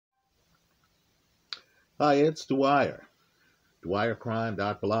Hi, it's Dwyer,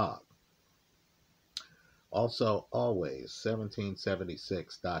 dwyercrime.blog. Also, always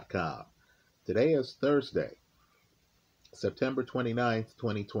 1776.com. Today is Thursday, September 29th,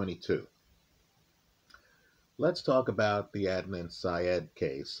 2022. Let's talk about the Adnan Syed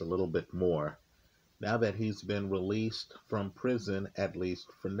case a little bit more now that he's been released from prison, at least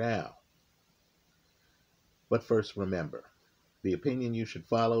for now. But first, remember, the opinion you should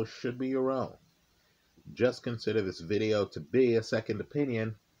follow should be your own. Just consider this video to be a second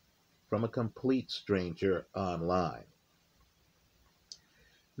opinion from a complete stranger online.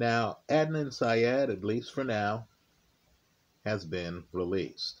 Now, Adnan Syed, at least for now, has been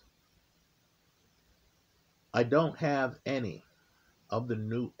released. I don't have any of the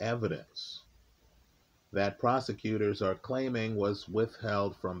new evidence that prosecutors are claiming was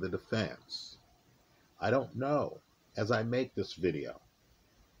withheld from the defense. I don't know, as I make this video,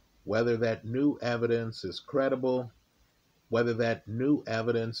 whether that new evidence is credible, whether that new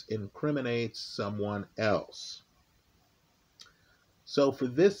evidence incriminates someone else. So for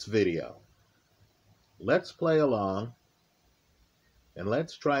this video, let's play along and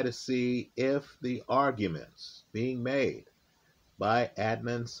let's try to see if the arguments being made by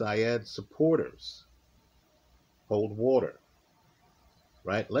Adnan Syed supporters hold water.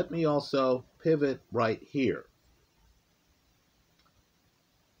 Right? Let me also pivot right here.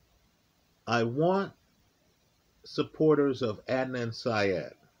 I want supporters of Adnan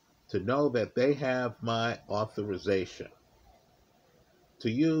Syed to know that they have my authorization to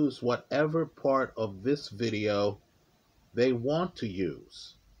use whatever part of this video they want to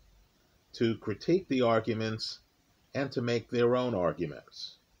use to critique the arguments and to make their own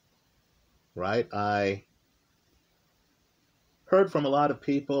arguments. Right? I heard from a lot of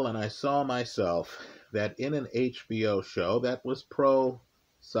people, and I saw myself, that in an HBO show that was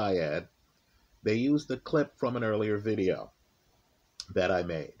pro-Syed, they used a clip from an earlier video that I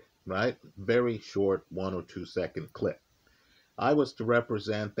made, right? Very short 1 or 2 second clip. I was to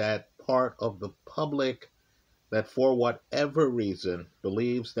represent that part of the public that for whatever reason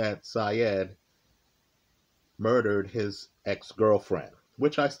believes that Syed murdered his ex-girlfriend,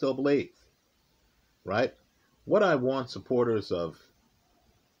 which I still believe, right? What I want supporters of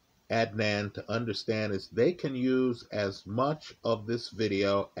Adnan to understand is they can use as much of this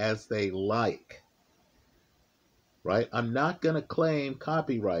video as they like, right? I'm not going to claim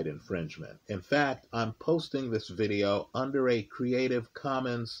copyright infringement. In fact, I'm posting this video under a Creative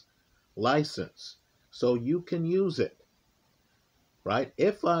Commons license, so you can use it, right?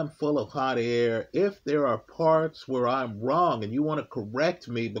 If I'm full of hot air, if there are parts where I'm wrong and you want to correct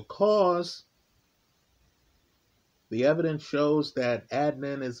me because the evidence shows that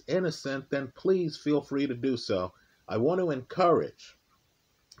Adnan is innocent, then please feel free to do so. I want to encourage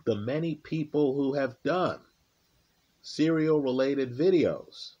the many people who have done serial-related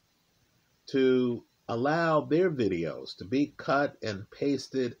videos to allow their videos to be cut and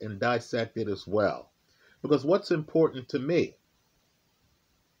pasted and dissected as well. Because what's important to me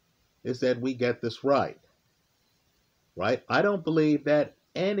is that we get this right. Right? I don't believe that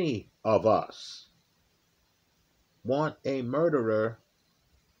any of us want a murderer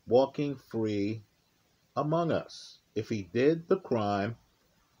walking free among us. If he did the crime,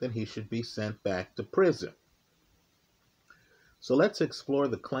 then he should be sent back to prison. So let's explore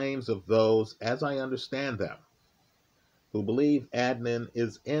the claims of those, as I understand them, who believe Adnan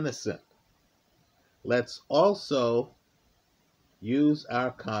is innocent. Let's also use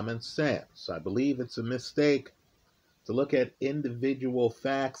our common sense. I believe it's a mistake to look at individual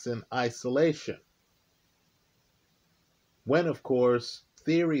facts in isolation, when, of course,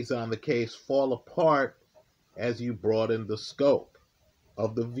 theories on the case fall apart as you broaden the scope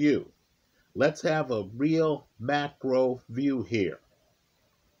of the view. Let's have a real macro view here.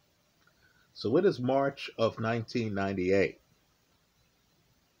 So it is March of 1998.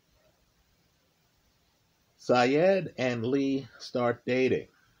 Syed and Lee start dating.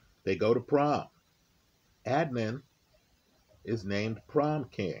 They go to prom. Adnan is named prom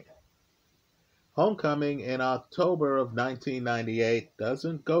king. Homecoming in October of 1998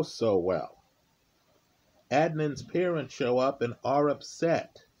 doesn't go so well. Adnan's parents show up and are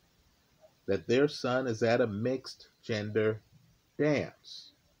upset that their son is at a mixed gender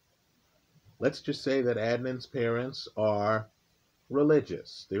dance. Let's just say that Adnan's parents are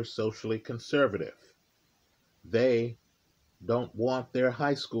religious. They're socially conservative. They don't want their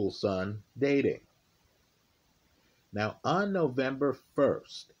high school son dating. Now, on November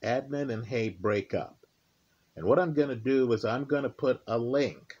 1st, Adnan and Hay break up. And what I'm going to do is I'm going to put a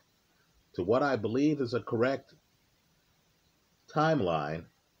link to what I believe is a correct timeline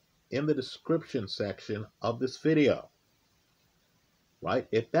in the description section of this video. Right?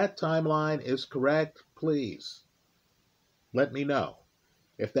 If that timeline is correct, please let me know.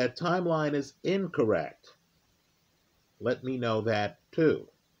 If that timeline is incorrect, let me know that too.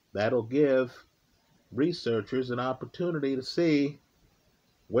 That'll give researchers an opportunity to see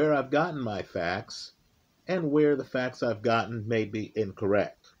where I've gotten my facts and where the facts I've gotten may be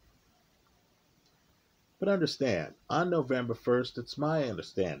incorrect. But understand, on November 1st, it's my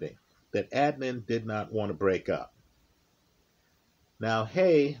understanding that Adnan did not want to break up. Now,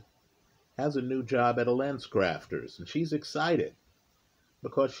 Hay has a new job at a lens crafter's, and she's excited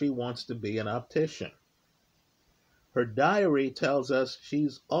because she wants to be an optician. Her diary tells us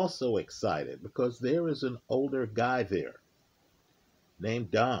she's also excited because there is an older guy there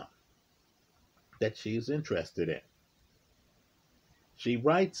named Don that she's interested in. She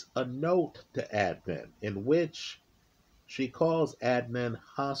writes a note to Adnan in which she calls Adnan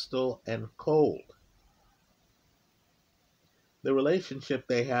hostile and cold. The relationship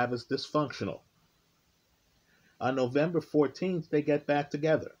they have is dysfunctional. On November 14th, they get back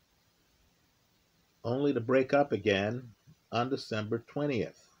together, only to break up again on December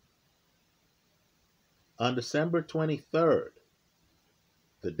 20th. On December 23rd,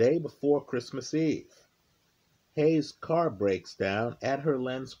 the day before Christmas Eve, Hay's car breaks down at her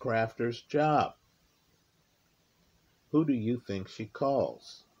lens crafter's job. Who do you think she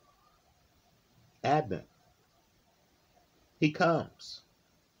calls? Adnan. He comes.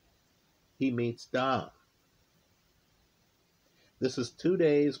 He meets Don. This is 2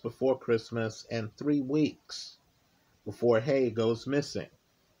 days before Christmas and 3 weeks before Hay goes missing.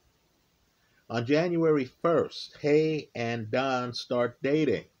 On January 1st, Hay and Don start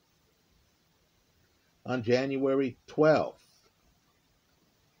dating. On January 12th,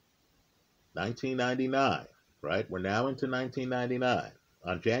 1999, right? We're now into 1999.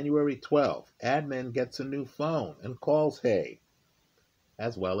 On January 12th, Adnan gets a new phone and calls Hay,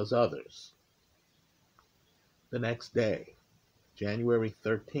 as well as others. The next day, January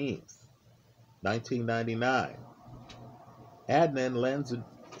 13th, 1999, Adnan lends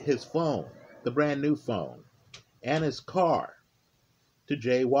his phone, the brand new phone, and his car to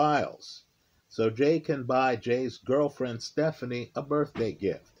Jay Wiles, so Jay can buy Jay's girlfriend Stephanie a birthday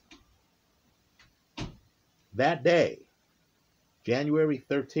gift. That day, January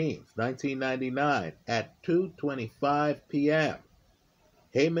 13th, 1999, at 2:25 p.m.,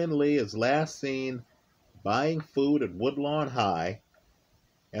 Heyman Lee is last seen buying food at Woodlawn High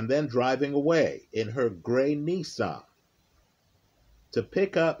and then driving away in her gray Nissan to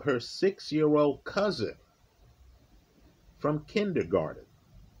pick up her 6-year-old cousin from kindergarten.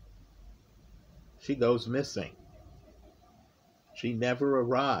 She goes missing. She never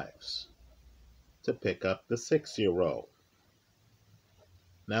arrives to pick up the 6-year-old.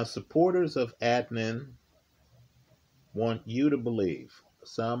 Now, supporters of Adnan want you to believe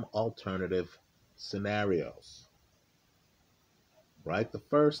some alternative scenarios. Right? The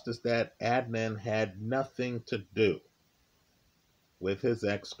first is that Adnan had nothing to do with his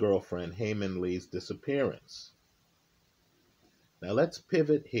ex-girlfriend Heyman Lee's disappearance. Now let's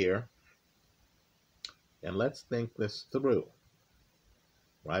pivot here and let's think this through.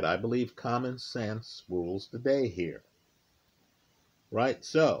 Right? I believe common sense rules the day here. Right?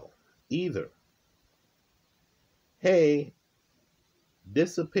 So, either Hay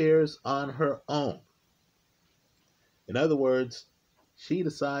disappears on her own. In other words, she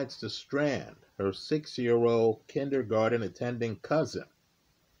decides to strand her 6-year-old kindergarten attending cousin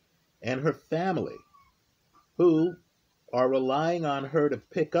and her family, who are relying on her to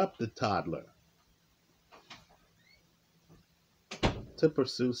pick up the toddler to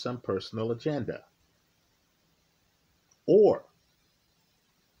pursue some personal agenda. Or,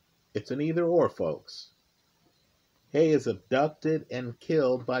 it's an either or, folks. Hay is abducted and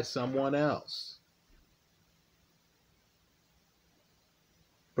killed by someone else.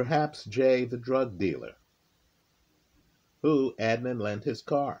 Perhaps Jay, the drug dealer, who Adnan lent his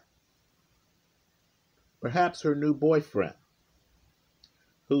car. Perhaps her new boyfriend,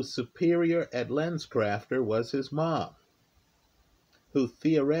 whose superior at LensCrafter was his mom, who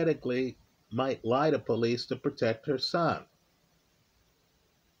theoretically might lie to police to protect her son.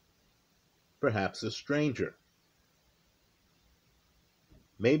 Perhaps a stranger.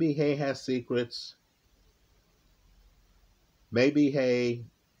 Maybe Hay has secrets. Maybe Hay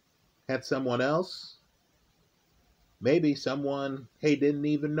had someone else. Maybe someone Hay didn't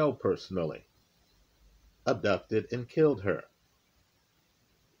even know personally abducted and killed her.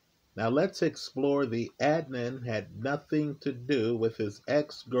 Now let's explore the Adnan had nothing to do with his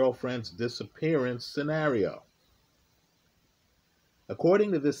ex-girlfriend's disappearance scenario.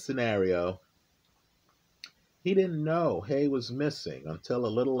 According to this scenario, he didn't know Hay was missing until a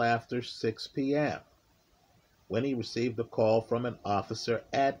little after 6 p.m. when he received a call from an officer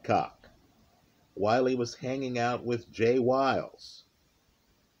Adcock while he was hanging out with Jay Wiles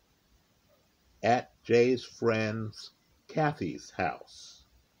at Jay's friend's Kathy's house.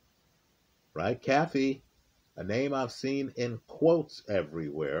 Right? Kathy, a name I've seen in quotes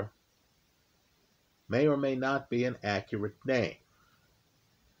everywhere, may or may not be an accurate name.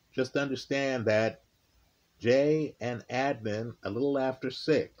 Just understand that Jay and Adnan, a little after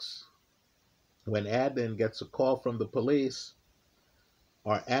 6, when Adnan gets a call from the police,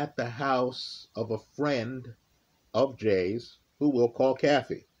 are at the house of a friend of Jay's who will call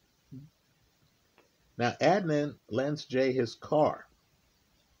Kathy. Now, Adnan lends Jay his car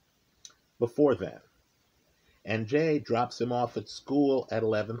before then, and Jay drops him off at school at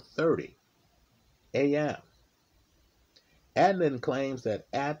 11:30 a.m. Adnan claims that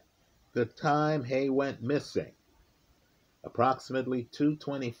at the time Hay went missing, approximately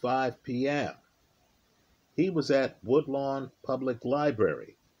 2:25 p.m., he was at Woodlawn Public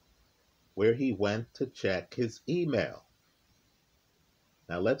Library, where he went to check his email.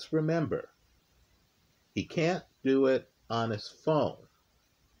 Now let's remember, he can't do it on his phone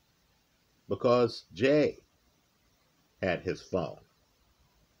because Jay had his phone.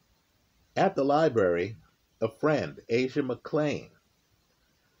 At the library, a friend, Asia McLean,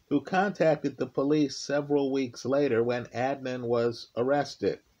 who contacted the police several weeks later when Adnan was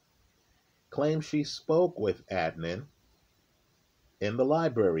arrested, claims she spoke with Adnan in the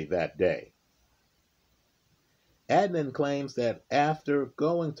library that day. Adnan claims that after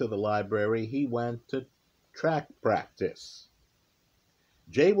going to the library, he went to track practice.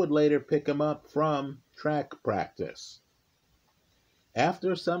 Jay would later pick him up from track practice.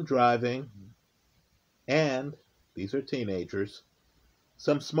 After some driving, and these are teenagers,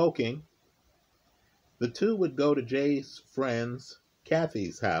 some smoking, the two would go to Jay's friend's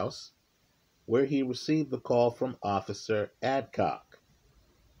Kathy's house, where he received the call from Officer Adcock.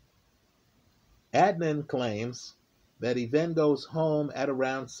 Adnan claims that he then goes home at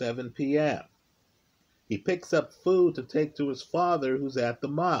around 7 p.m. He picks up food to take to his father, who's at the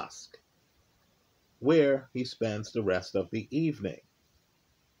mosque, where he spends the rest of the evening.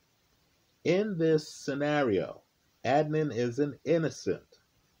 In this scenario, Adnan is an innocent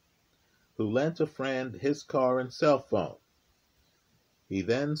who lent a friend his car and cell phone. He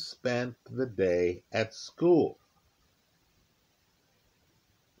then spent the day at school.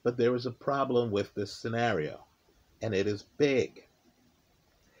 But there is a problem with this scenario, and it is big.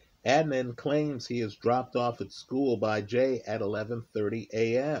 Adnan claims he is dropped off at school by Jay at 11:30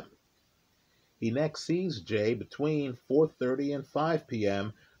 a.m. He next sees Jay between 4:30 and 5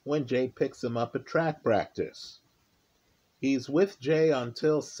 p.m. when Jay picks him up at track practice. He's with Jay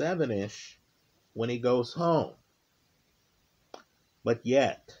until 7-ish when he goes home. But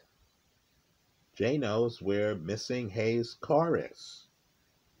yet, Jay knows where missing Hay's car is.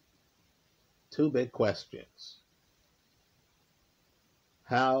 Two big questions.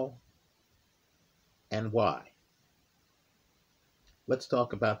 How and why? Let's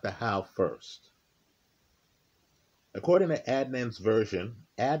talk about the how first. According to Adnan's version,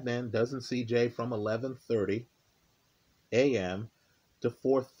 Adnan doesn't see Jay from 11:30 a.m. to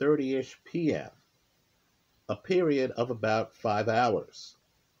 4:30-ish p.m., a period of about 5 hours.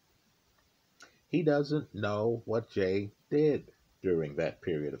 He doesn't know what Jay did during that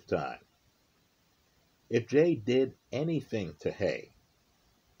period of time. If Jay did anything to Hay,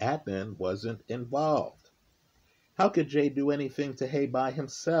 Adnan wasn't involved. How could Jay do anything to Hay by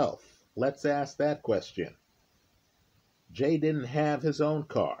himself? Let's ask that question. Jay didn't have his own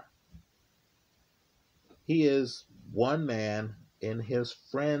car. He is one man in his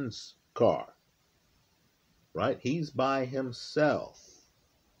friend's car, right? He's by himself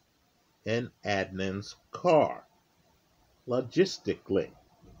in Adnan's car. Logistically,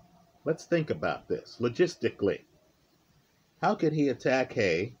 let's think about this. Logistically, how could he attack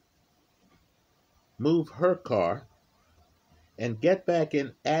Hay, move her car, and get back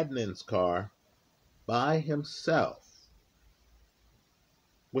in Adnan's car by himself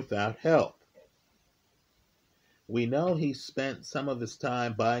without help? We know he spent some of his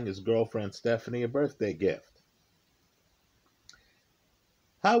time buying his girlfriend Stephanie a birthday gift.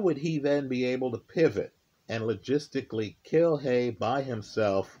 How would he then be able to pivot and logistically kill Hay by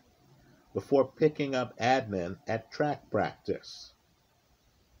himself before picking up Adnan at track practice?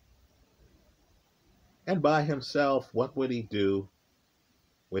 And by himself, what would he do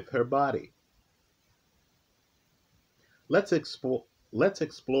with her body? Let's explore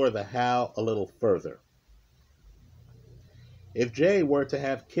the how a little further. If Jay were to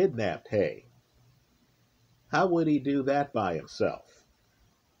have kidnapped Hay, how would he do that by himself?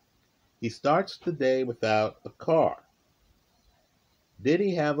 He starts the day without a car. Did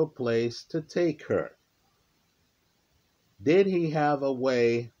he have a place to take her? Did he have a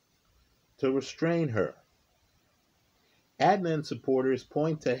way to restrain her? Adnan supporters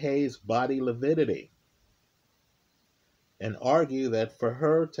point to Hay's body lividity and argue that for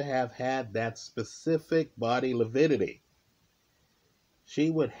her to have had that specific body lividity, she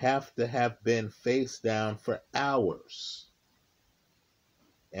would have to have been face down for hours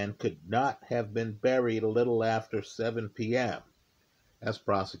and could not have been buried a little after 7 p.m., as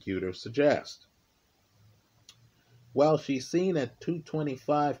prosecutors suggest. Well, she's seen at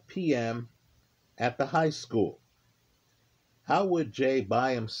 2:25 p.m. at the high school. How would Jay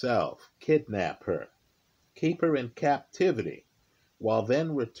by himself kidnap her, keep her in captivity, while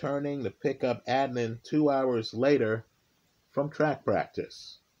then returning to pick up Adnan 2 hours later from track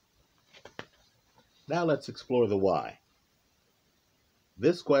practice? Now let's explore the why.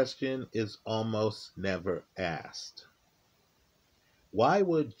 This question is almost never asked. Why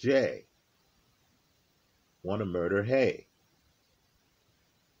would Jay want to murder Hay?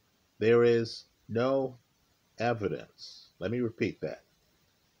 There is no evidence. Let me repeat that.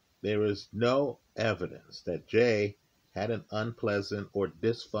 There is no evidence that Jay had an unpleasant or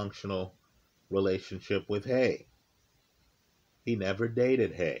dysfunctional relationship with Hay. He never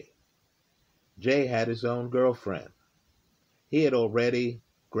dated Hay. Jay had his own girlfriend. He had already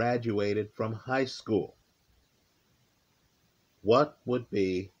graduated from high school. What would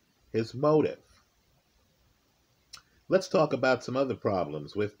be his motive? Let's talk about some other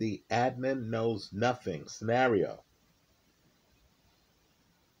problems with the Adnan knows nothing scenario.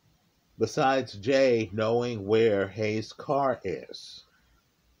 Besides Jay knowing where Hay's car is.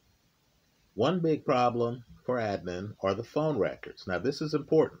 One big problem for Adnan are the phone records. Now, this is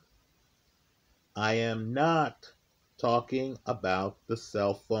important. I am not talking about the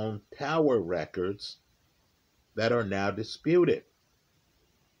cell phone tower records that are now disputed.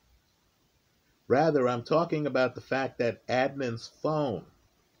 Rather, I'm talking about the fact that Adnan's phone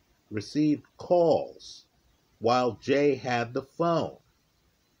received calls while Jay had the phone.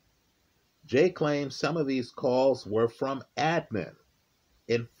 Jay claims some of these calls were from Adnan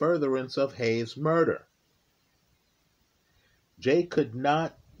in furtherance of Hay's murder. Jay could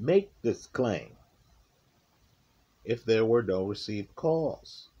not make this claim if there were no received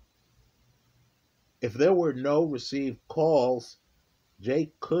calls. If there were no received calls,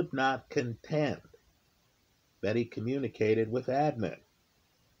 Jay could not contend that he communicated with Adnan.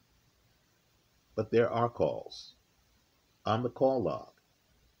 But there are calls on the call log.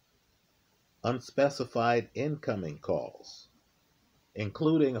 Unspecified incoming calls,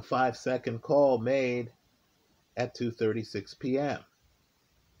 including a 5-second call made at 2:36 p.m.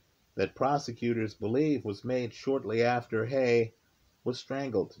 that prosecutors believe was made shortly after Hay was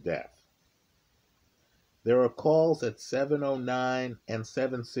strangled to death. There are calls at 7:09 and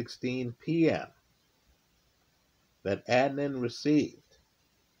 7:16 p.m. that Adnan received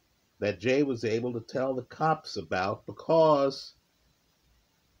that Jay was able to tell the cops about because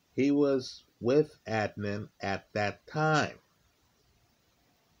he was with Adnan at that time.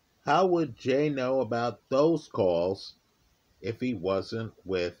 How would Jay know about those calls if he wasn't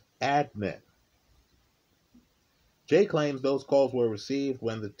with Adnan? Jay claims those calls were received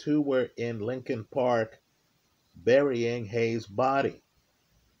when the two were in Lincoln Park burying Hay's body.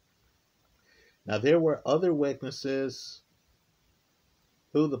 Now, there were other witnesses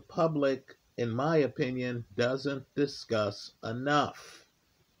who the public, in my opinion, doesn't discuss enough.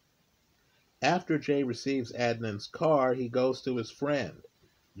 After Jay receives Adnan's car, he goes to his friend,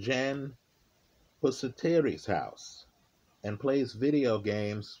 Jen Pusatiri's house, and plays video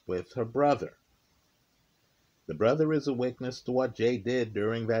games with her brother. The brother is a witness to what Jay did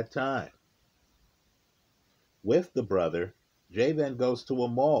during that time. With the brother, Jay then goes to a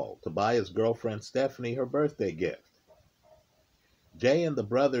mall to buy his girlfriend Stephanie her birthday gift. Jay and the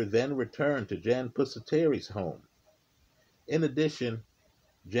brother then return to Jen Pusatiri's home. In addition,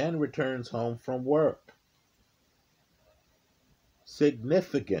 Jen returns home from work.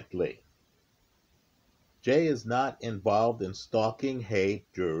 Significantly, Jay is not involved in stalking Hay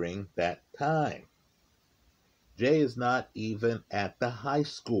during that time. Jay is not even at the high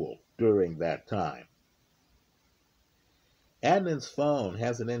school during that time. Adnan's phone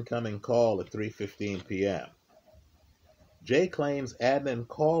has an incoming call at 3:15 p.m. Jay claims Adnan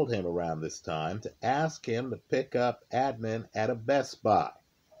called him around this time to ask him to pick up Adnan at a Best Buy.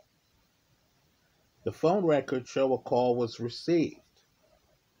 The phone records show a call was received.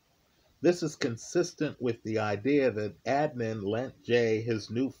 This is consistent with the idea that Adnan lent Jay his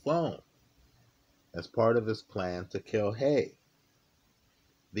new phone as part of his plan to kill Hay.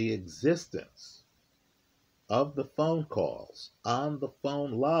 The existence of the phone calls on the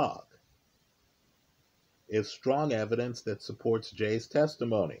phone log is strong evidence that supports Jay's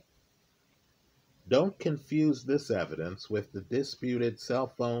testimony. Don't confuse this evidence with the disputed cell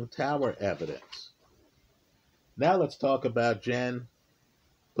phone tower evidence. Now let's talk about Jen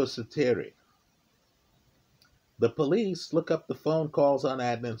Pusateri. The police look up the phone calls on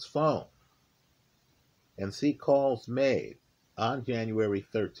Adnan's phone and see calls made on January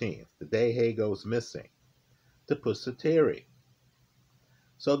 13th, the day Hay goes missing, to Pusateri.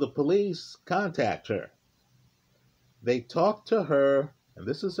 So the police contact her. They talk to her, and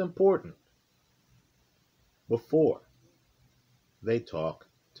this is important, before they talk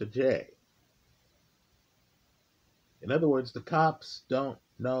to Jay. In other words, the cops don't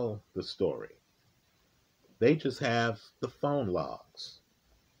know the story. They just have the phone logs.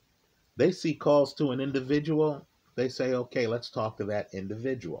 They see calls to an individual. They say, okay, let's talk to that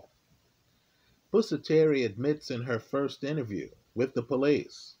individual. Pusateri admits in her first interview with the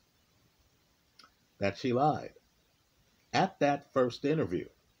police that she lied. At that first interview,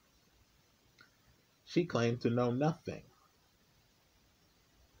 she claimed to know nothing.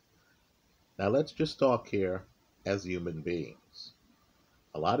 Now let's just talk here as human beings.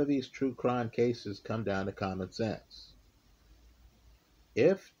 A lot of these true crime cases come down to common sense.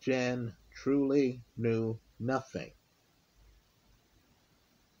 If Jen truly knew nothing,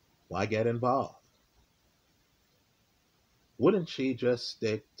 why get involved? Wouldn't she just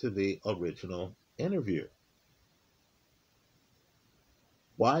stick to the original interview?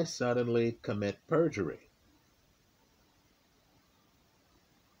 Why suddenly commit perjury?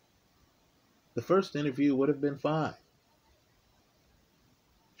 The first interview would have been fine.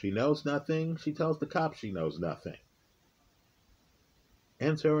 She knows nothing. She tells the cops she knows nothing.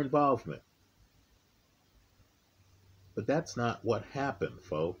 Ends her involvement. But that's not what happened,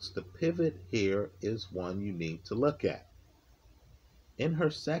 folks. The pivot here is one you need to look at. In her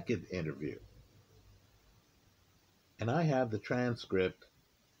second interview, and I have the transcript,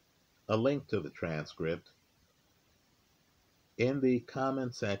 a link to the transcript, in the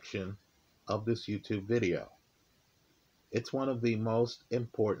comment section of this YouTube video. It's one of the most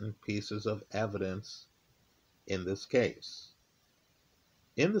important pieces of evidence in this case.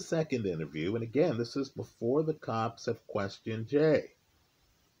 In the second interview, and again, this is before the cops have questioned Jay,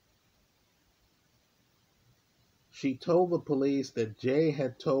 she told the police that Jay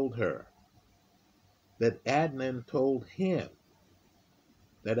had told her that Adnan told him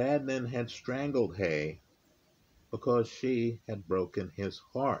that Adnan had strangled Hay because she had broken his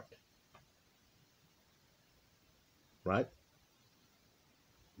heart. Right?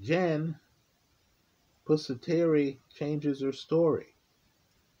 Jen Pusateri changes her story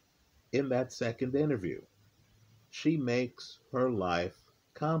in that second interview. She makes her life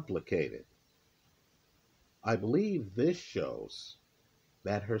complicated. I believe this shows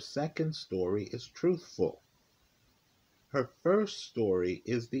that her second story is truthful. Her first story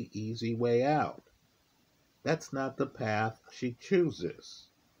is the easy way out. That's not the path she chooses.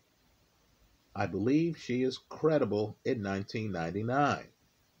 I believe she is credible in 1999.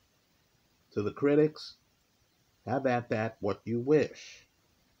 To the critics, have at that what you wish.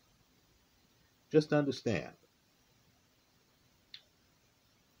 Just understand.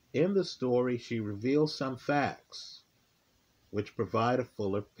 In the story, she reveals some facts which provide a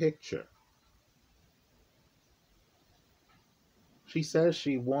fuller picture. She says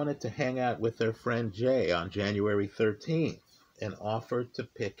she wanted to hang out with her friend Jay on January 13th and offered to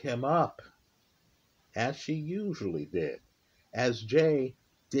pick him up, as she usually did, as Jay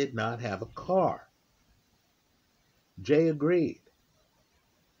did not have a car. Jay agreed,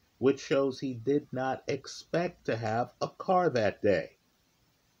 which shows he did not expect to have a car that day.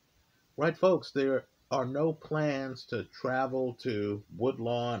 Right, folks, there are no plans to travel to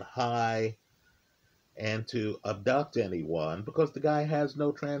Woodlawn High and to abduct anyone because the guy has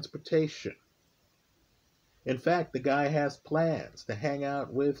no transportation. In fact, the guy has plans to hang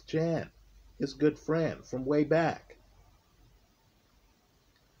out with Jen, his good friend from way back.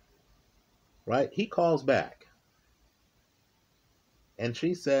 Right? He calls back. And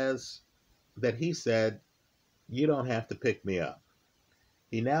she says that he said, "You don't have to pick me up."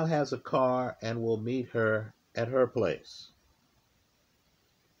 He now has a car and will meet her at her place.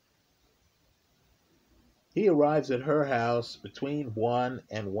 He arrives at her house between 1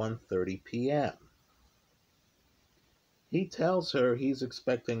 and 1:30 p.m. He tells her he's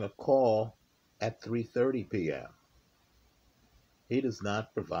expecting a call at 3:30 p.m. He does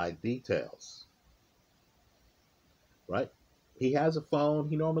not provide details, right? He has a phone.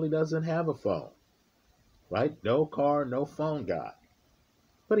 He normally doesn't have a phone, right? No car, no phone guy.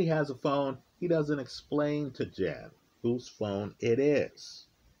 But he has a phone. He doesn't explain to Jen whose phone it is.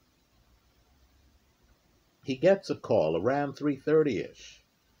 He gets a call around 3:30ish,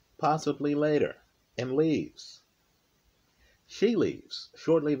 possibly later, and leaves. She leaves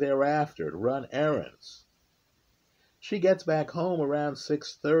shortly thereafter to run errands. She gets back home around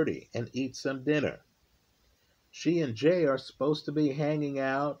 6:30 and eats some dinner. She and Jay are supposed to be hanging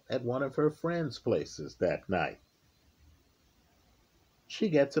out at one of her friends' places that night. She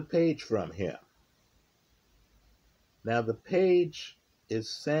gets a page from him. Now, the page is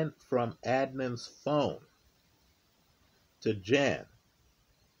sent from Adnan's phone to Jen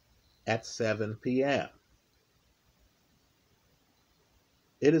at 7 p.m.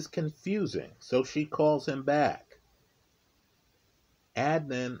 It is confusing, so she calls him back.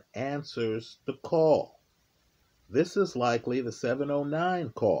 Adnan answers the call. This is likely the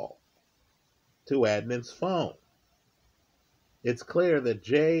 709 call to Adnan's phone. It's clear that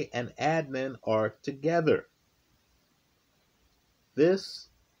Jay and Adnan are together. This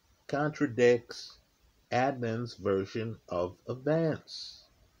contradicts Adnan's version of events.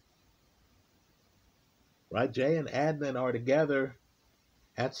 Right? Jay and Adnan are together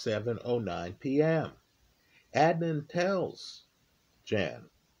at 7:09 p.m. Adnan tells Jen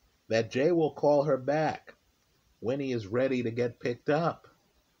that Jay will call her back when he is ready to get picked up.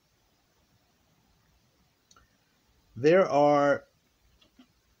 There are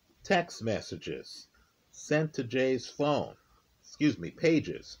text messages sent to Jay's phone,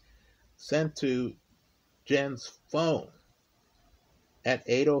 pages sent to Jen's phone at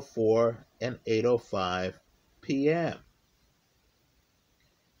 8:04 and 8:05 p.m.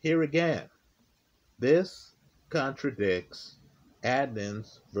 Here again, this contradicts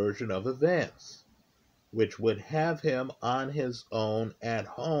Adnan's version of events, which would have him on his own at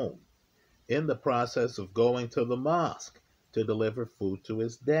home in the process of going to the mosque to deliver food to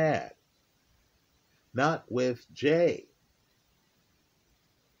his dad, not with Jay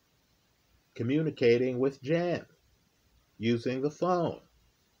communicating with Jen using the phone.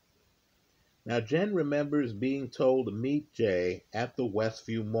 Now, Jen remembers being told to meet Jay at the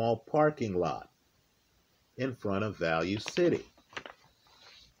Westview Mall parking lot in front of Value City.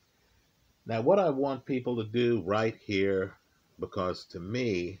 Now, what I want people to do right here, because to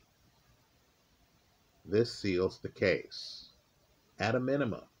me, this seals the case. At a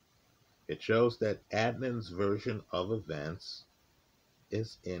minimum, it shows that Adnan's version of events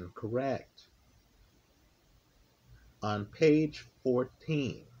is incorrect. On page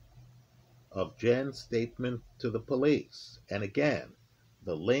 14 of Jen's statement to the police, and again,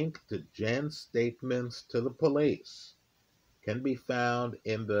 the link to Jen's statements to the police can be found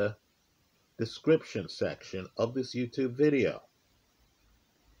in the description section of this YouTube video.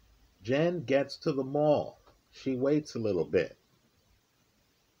 Jen gets to the mall. She waits a little bit.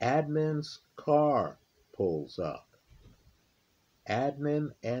 Adnan's car pulls up.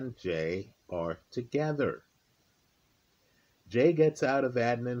 Adnan and Jay are together. Jay gets out of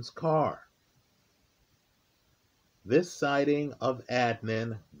Adnan's car. This sighting of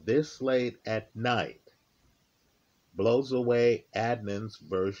Adnan this late at night blows away Adnan's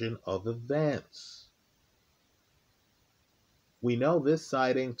version of events. We know this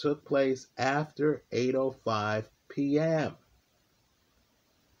sighting took place after 8:05 p.m.,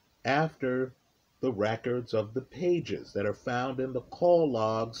 after the records of the pages that are found in the call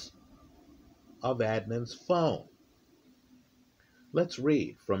logs of Adnan's phone. Let's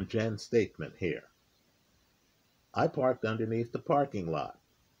read from Jen's statement here. I parked underneath the parking lot.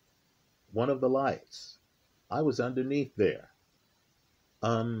 One of the lights. I was underneath there.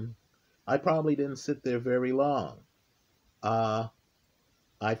 I probably didn't sit there very long. I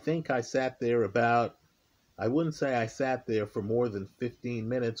think I sat there I wouldn't say I sat there for more than 15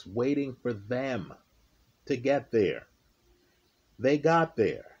 minutes waiting for them to get there. They got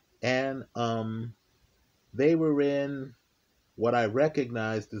there, and they were in what I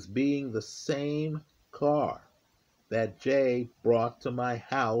recognized as being the same car that Jay brought to my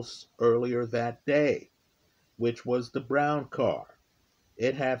house earlier that day, which was the brown car.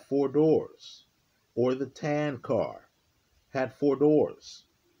 It had 4 doors, or the tan car had 4 doors.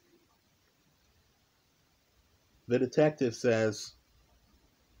 The detective says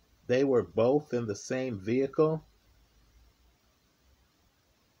they were both in the same vehicle.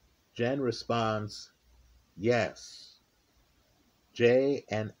 Jen responds, yes. Jay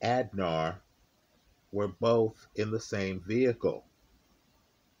and Adnan were both in the same vehicle.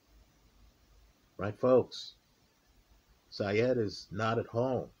 Right, folks? Syed is not at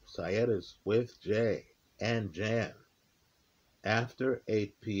home. Syed is with Jay and Jan after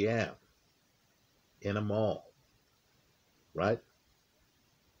 8 p.m. in a mall, right?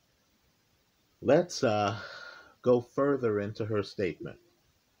 Let's go further into her statement.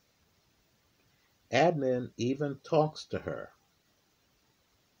 Adnan even talks to her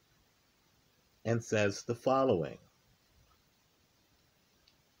and says the following,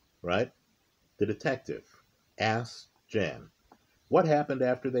 right? The detective asks Jen, what happened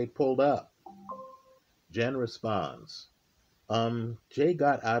after they pulled up? Jen responds, Jay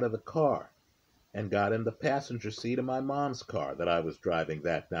got out of the car and got in the passenger seat of my mom's car that I was driving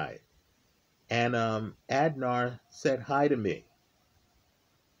that night. And Adnan said hi to me.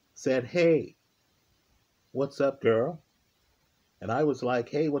 Said, hey, what's up, girl? And I was like,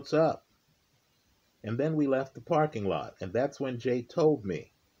 hey, what's up? And then we left the parking lot, and that's when Jay told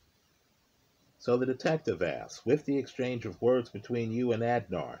me. So the detective asks, with the exchange of words between you and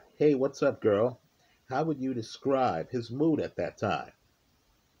Adnan, hey, what's up, girl? How would you describe his mood at that time?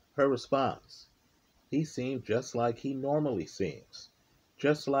 Her response, he seemed just like he normally seems.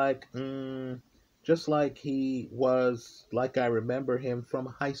 Just like he was, like I remember him from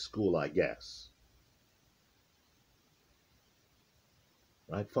high school, I guess.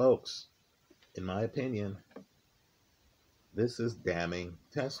 Right, folks? In my opinion, this is damning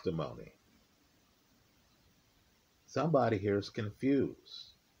testimony. Somebody here is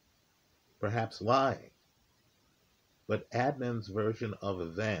confused, perhaps lying, but Adnan's version of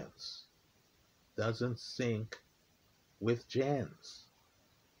events doesn't sync with Jan's.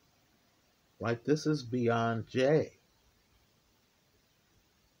 Right? This is beyond Jay.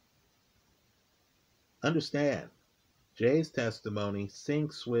 Understand, Jay's testimony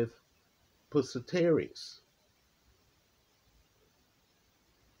syncs with Pusatiri's.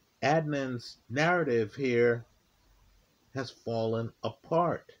 Adnan's narrative here has fallen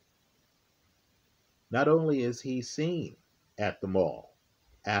apart. Not only is he seen at the mall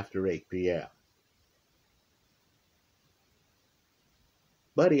after 8 p.m.,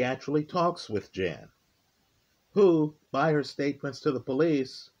 but he actually talks with Jan, who, by her statements to the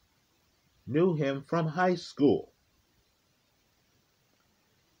police, knew him from high school.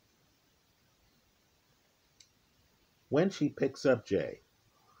 When she picks up Jay,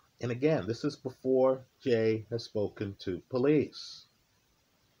 and again, this is before Jay has spoken to police,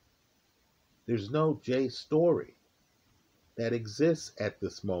 there's no Jay story that exists at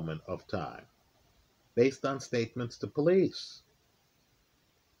this moment of time based on statements to police.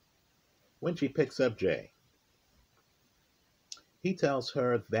 When she picks up Jay, he tells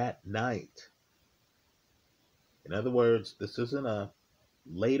her that night. In other words, this isn't a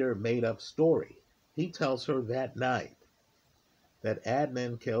later made up story. He tells her that night that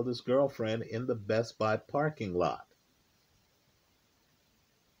Adnan killed his girlfriend in the Best Buy parking lot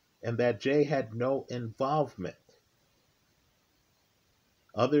and that Jay had no involvement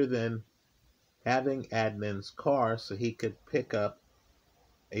other than having Adnan's car so he could pick up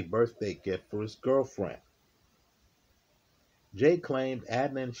a birthday gift for his girlfriend. Jay claimed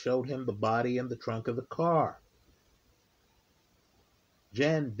Adnan showed him the body in the trunk of the car.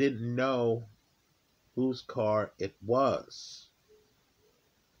 Jen didn't know whose car it was.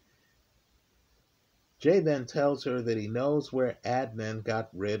 Jay then tells her that he knows where Adnan got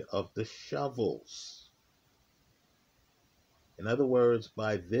rid of the shovels. In other words,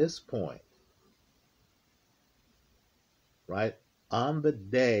 by this point, right, on the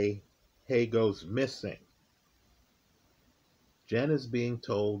day Hay goes missing, Jen is being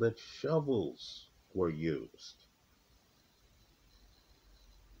told that shovels were used.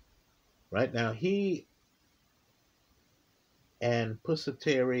 Right now, he and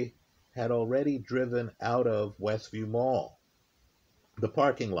Pusatiri had already driven out of Westview Mall, the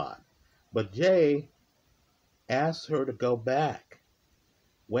parking lot. But Jay asks her to go back.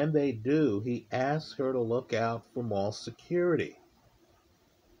 When they do, he asks her to look out for mall security.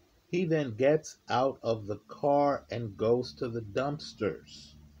 He then gets out of the car and goes to the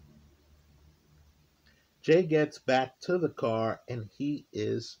dumpsters. Jay gets back to the car and he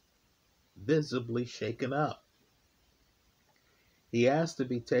is visibly shaken up. He asks to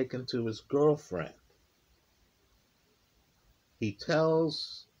be taken to his girlfriend. He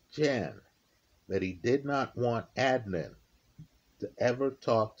tells Jen that he did not want Adnan to ever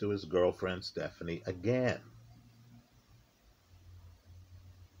talk to his girlfriend Stephanie again.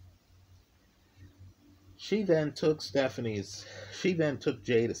 She then took Jay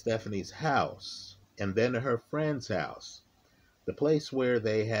to Stephanie's house and then to her friend's house, the place where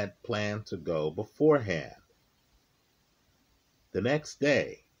they had planned to go beforehand. The next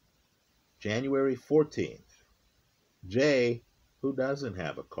day, January 14th, Jay, who doesn't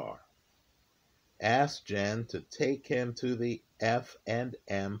have a car, asked Jen to take him to the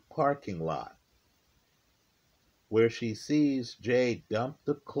F&M parking lot, where she sees Jay dump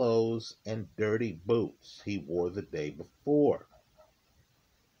the clothes and dirty boots he wore the day before.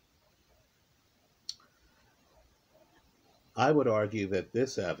 I would argue that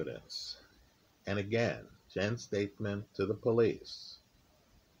this evidence, and again, Jen's statement to the police,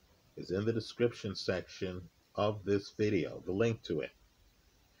 is in the description section of this video, the link to it.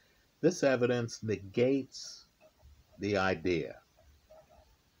 This evidence negates the idea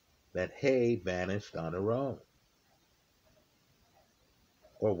that Hay vanished on her own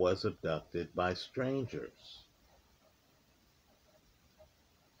or was abducted by strangers.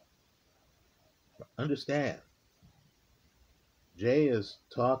 Understand, Jay is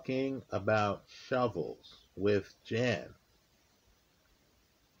talking about shovels with Jen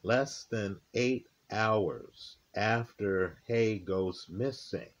less than 8 hours after Hay goes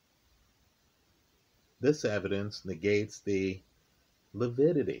missing. This evidence negates the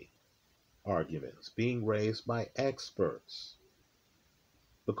lividity arguments being raised by experts,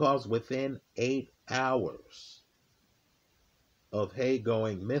 because within 8 hours of Hay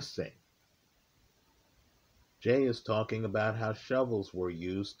going missing, Jay is talking about how shovels were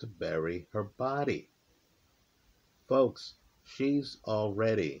used to bury her body. Folks, she's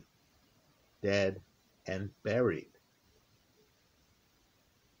already dead and buried.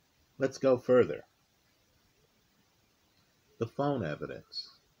 Let's go further. The phone evidence,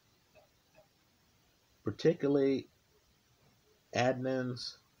 particularly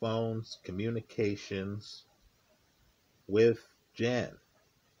Adnan's phone's communications with Jen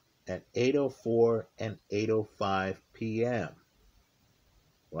at 8:04 and 8:05 p.m.,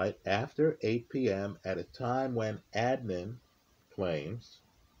 right after 8 p.m., at a time when Adnan claims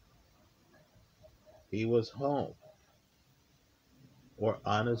he was home or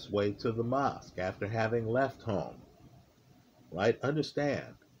on his way to the mosque after having left home. Right?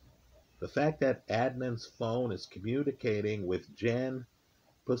 Understand, the fact that Adnan's phone is communicating with Jen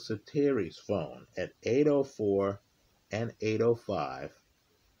Pusatiri's phone at 8:04 and 8:05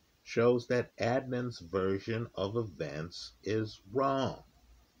 shows that Adnan's version of events is wrong,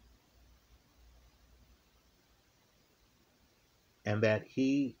 and that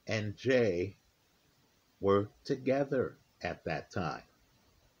he and Jay were together at that time.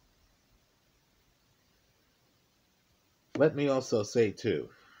 Let me also say, too,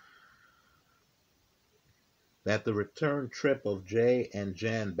 that the return trip of Jay and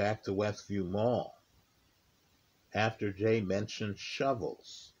Jen back to Westview Mall, after Jay mentioned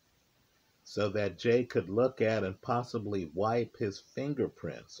shovels, so that Jay could look at and possibly wipe his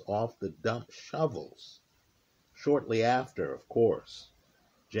fingerprints off the dumped shovels. Shortly after, of course,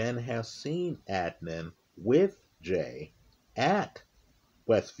 Jen has seen Adnan with Jay at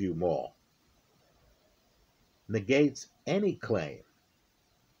Westview Mall. Negates any claim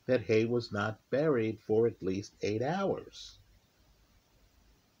that Hay was not buried for at least 8 hours.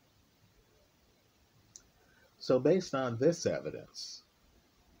 So based on this evidence,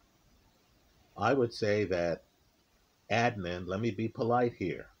 I would say that Adnan, let me be polite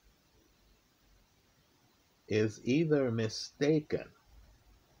here, is either mistaken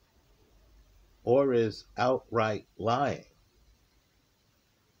or is outright lying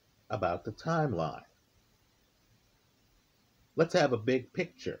about the timeline. Let's have a big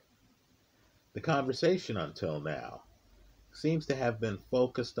picture. The conversation until now seems to have been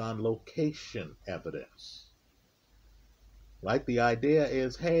focused on location evidence. Right? The idea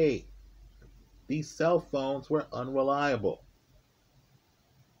is, hey, these cell phones were unreliable.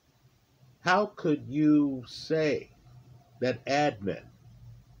 How could you say that Adnan,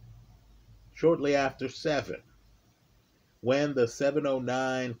 shortly after 7, when the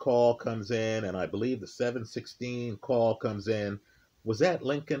 7:09 call comes in, and I believe the 7:16 call comes in, was at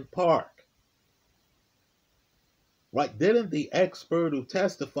Lincoln Park? Right? Didn't the expert who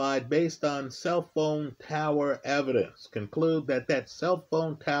testified based on cell phone tower evidence conclude that that cell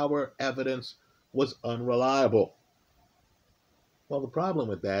phone tower evidence was unreliable? Well, the problem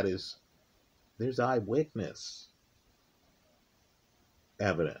with that is there's eyewitness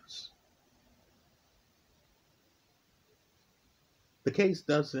evidence. The case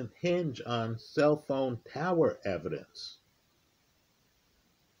doesn't hinge on cell phone tower evidence.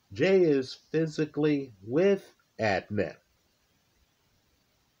 Jay is physically with Adnan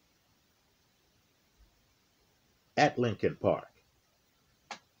at Lincoln Park.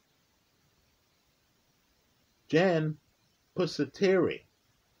 Jen Pusatiri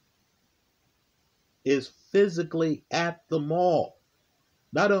is physically at the mall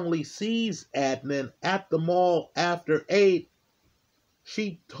not only sees Adnan at the mall after 8,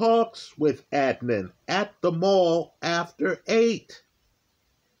 she talks with Adnan at the mall after 8.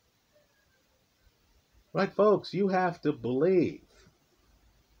 Right, folks, you have to believe.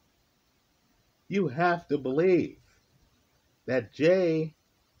 You have to believe that Jay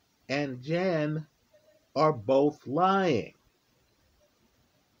and Jen are both lying.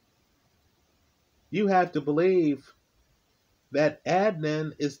 You have to believe that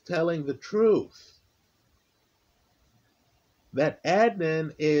Adnan is telling the truth. That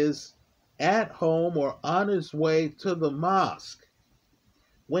Adnan is at home or on his way to the mosque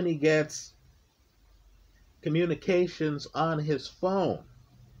when he gets communications on his phone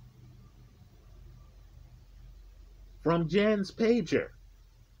from Jen's pager.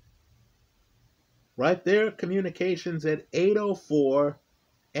 Right there, communications at 8:04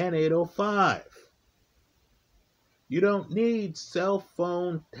 and 8:05. You don't need cell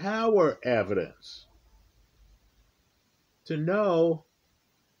phone tower evidence to know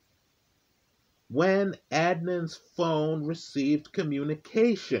when Adnan's phone received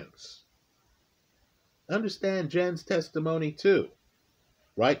communications. Understand Jen's testimony too,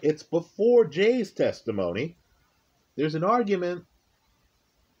 right? It's before Jay's testimony. There's an argument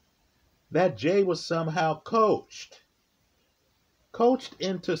that Jay was somehow coached. Coached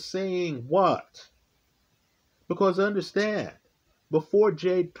into saying what? Because understand, before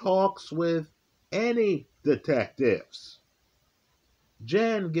Jay talks with any detectives,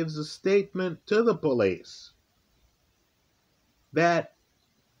 Jen gives a statement to the police that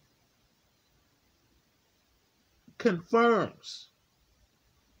confirms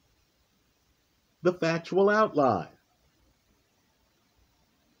the factual outline.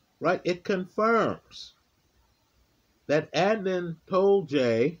 Right? It confirms that Adnan told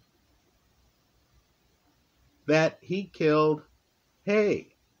Jay that he killed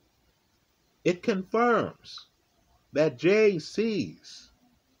Hay. It confirms that Jay sees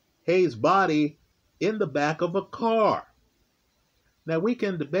Hay's body in the back of a car. Now, we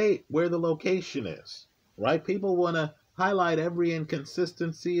can debate where the location is, right? People want to highlight every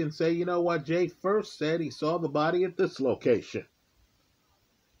inconsistency and say, you know what, Jay first said he saw the body at this location.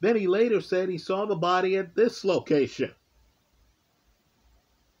 Then he later said he saw the body at this location.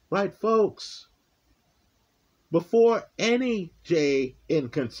 Right, folks? Before any Jay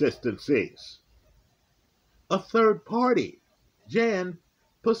inconsistencies, a third party, Jen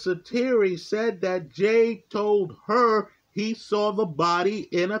Pusateri, said that Jay told her he saw the body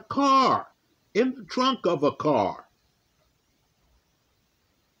in a car, in the trunk of a car.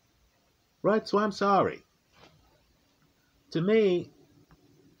 Right, so I'm sorry. To me,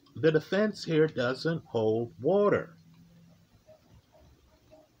 the defense here doesn't hold water.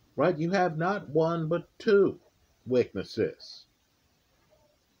 Right, you have not one but two witnesses.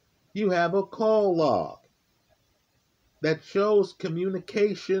 You have a call log that shows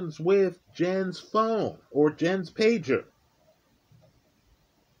communications with Jen's phone or Jen's pager.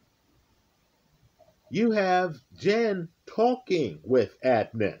 You have Jen talking with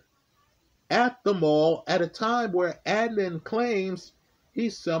Adnan at the mall at a time where Adnan claims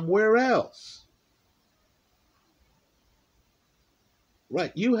he's somewhere else.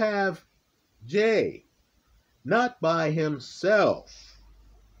 Right, you have Jay not by himself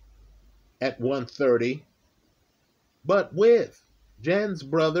at 1:30, but with Jen's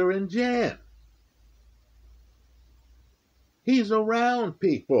brother and Jen. He's around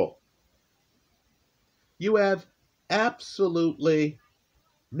people. You have absolutely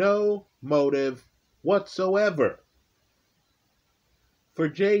no motive whatsoever for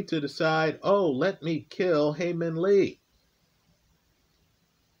Jay to decide, oh, let me kill Heyman Lee.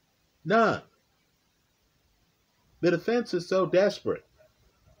 None. The defense is so desperate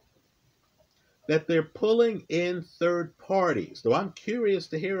that they're pulling in third parties. Though I'm curious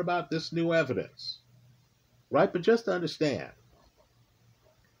to hear about this new evidence. Right? But just understand,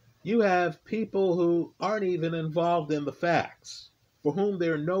 you have people who aren't even involved in the facts, for whom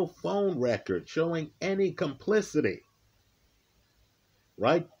there are no phone records showing any complicity.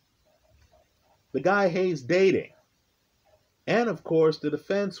 Right? The guy Hayes dating. And of course, the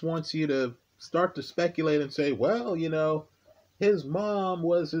defense wants you to start to speculate and say, well, you know, his mom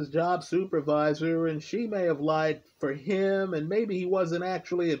was his job supervisor and she may have lied for him and maybe he wasn't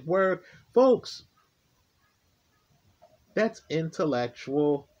actually at work. Folks, that's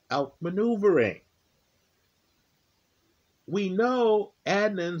intellectual outmaneuvering. We know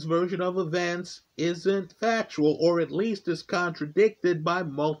Adnan's version of events isn't factual, or at least is contradicted by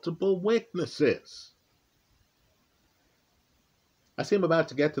multiple witnesses. I see I'm about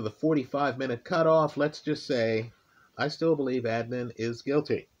to get to the 45-minute cutoff. Let's just say I still believe Adnan is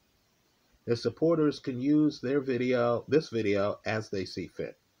guilty. His supporters can use this video, as they see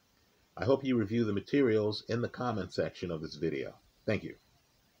fit. I hope you review the materials in the comment section of this video. Thank you.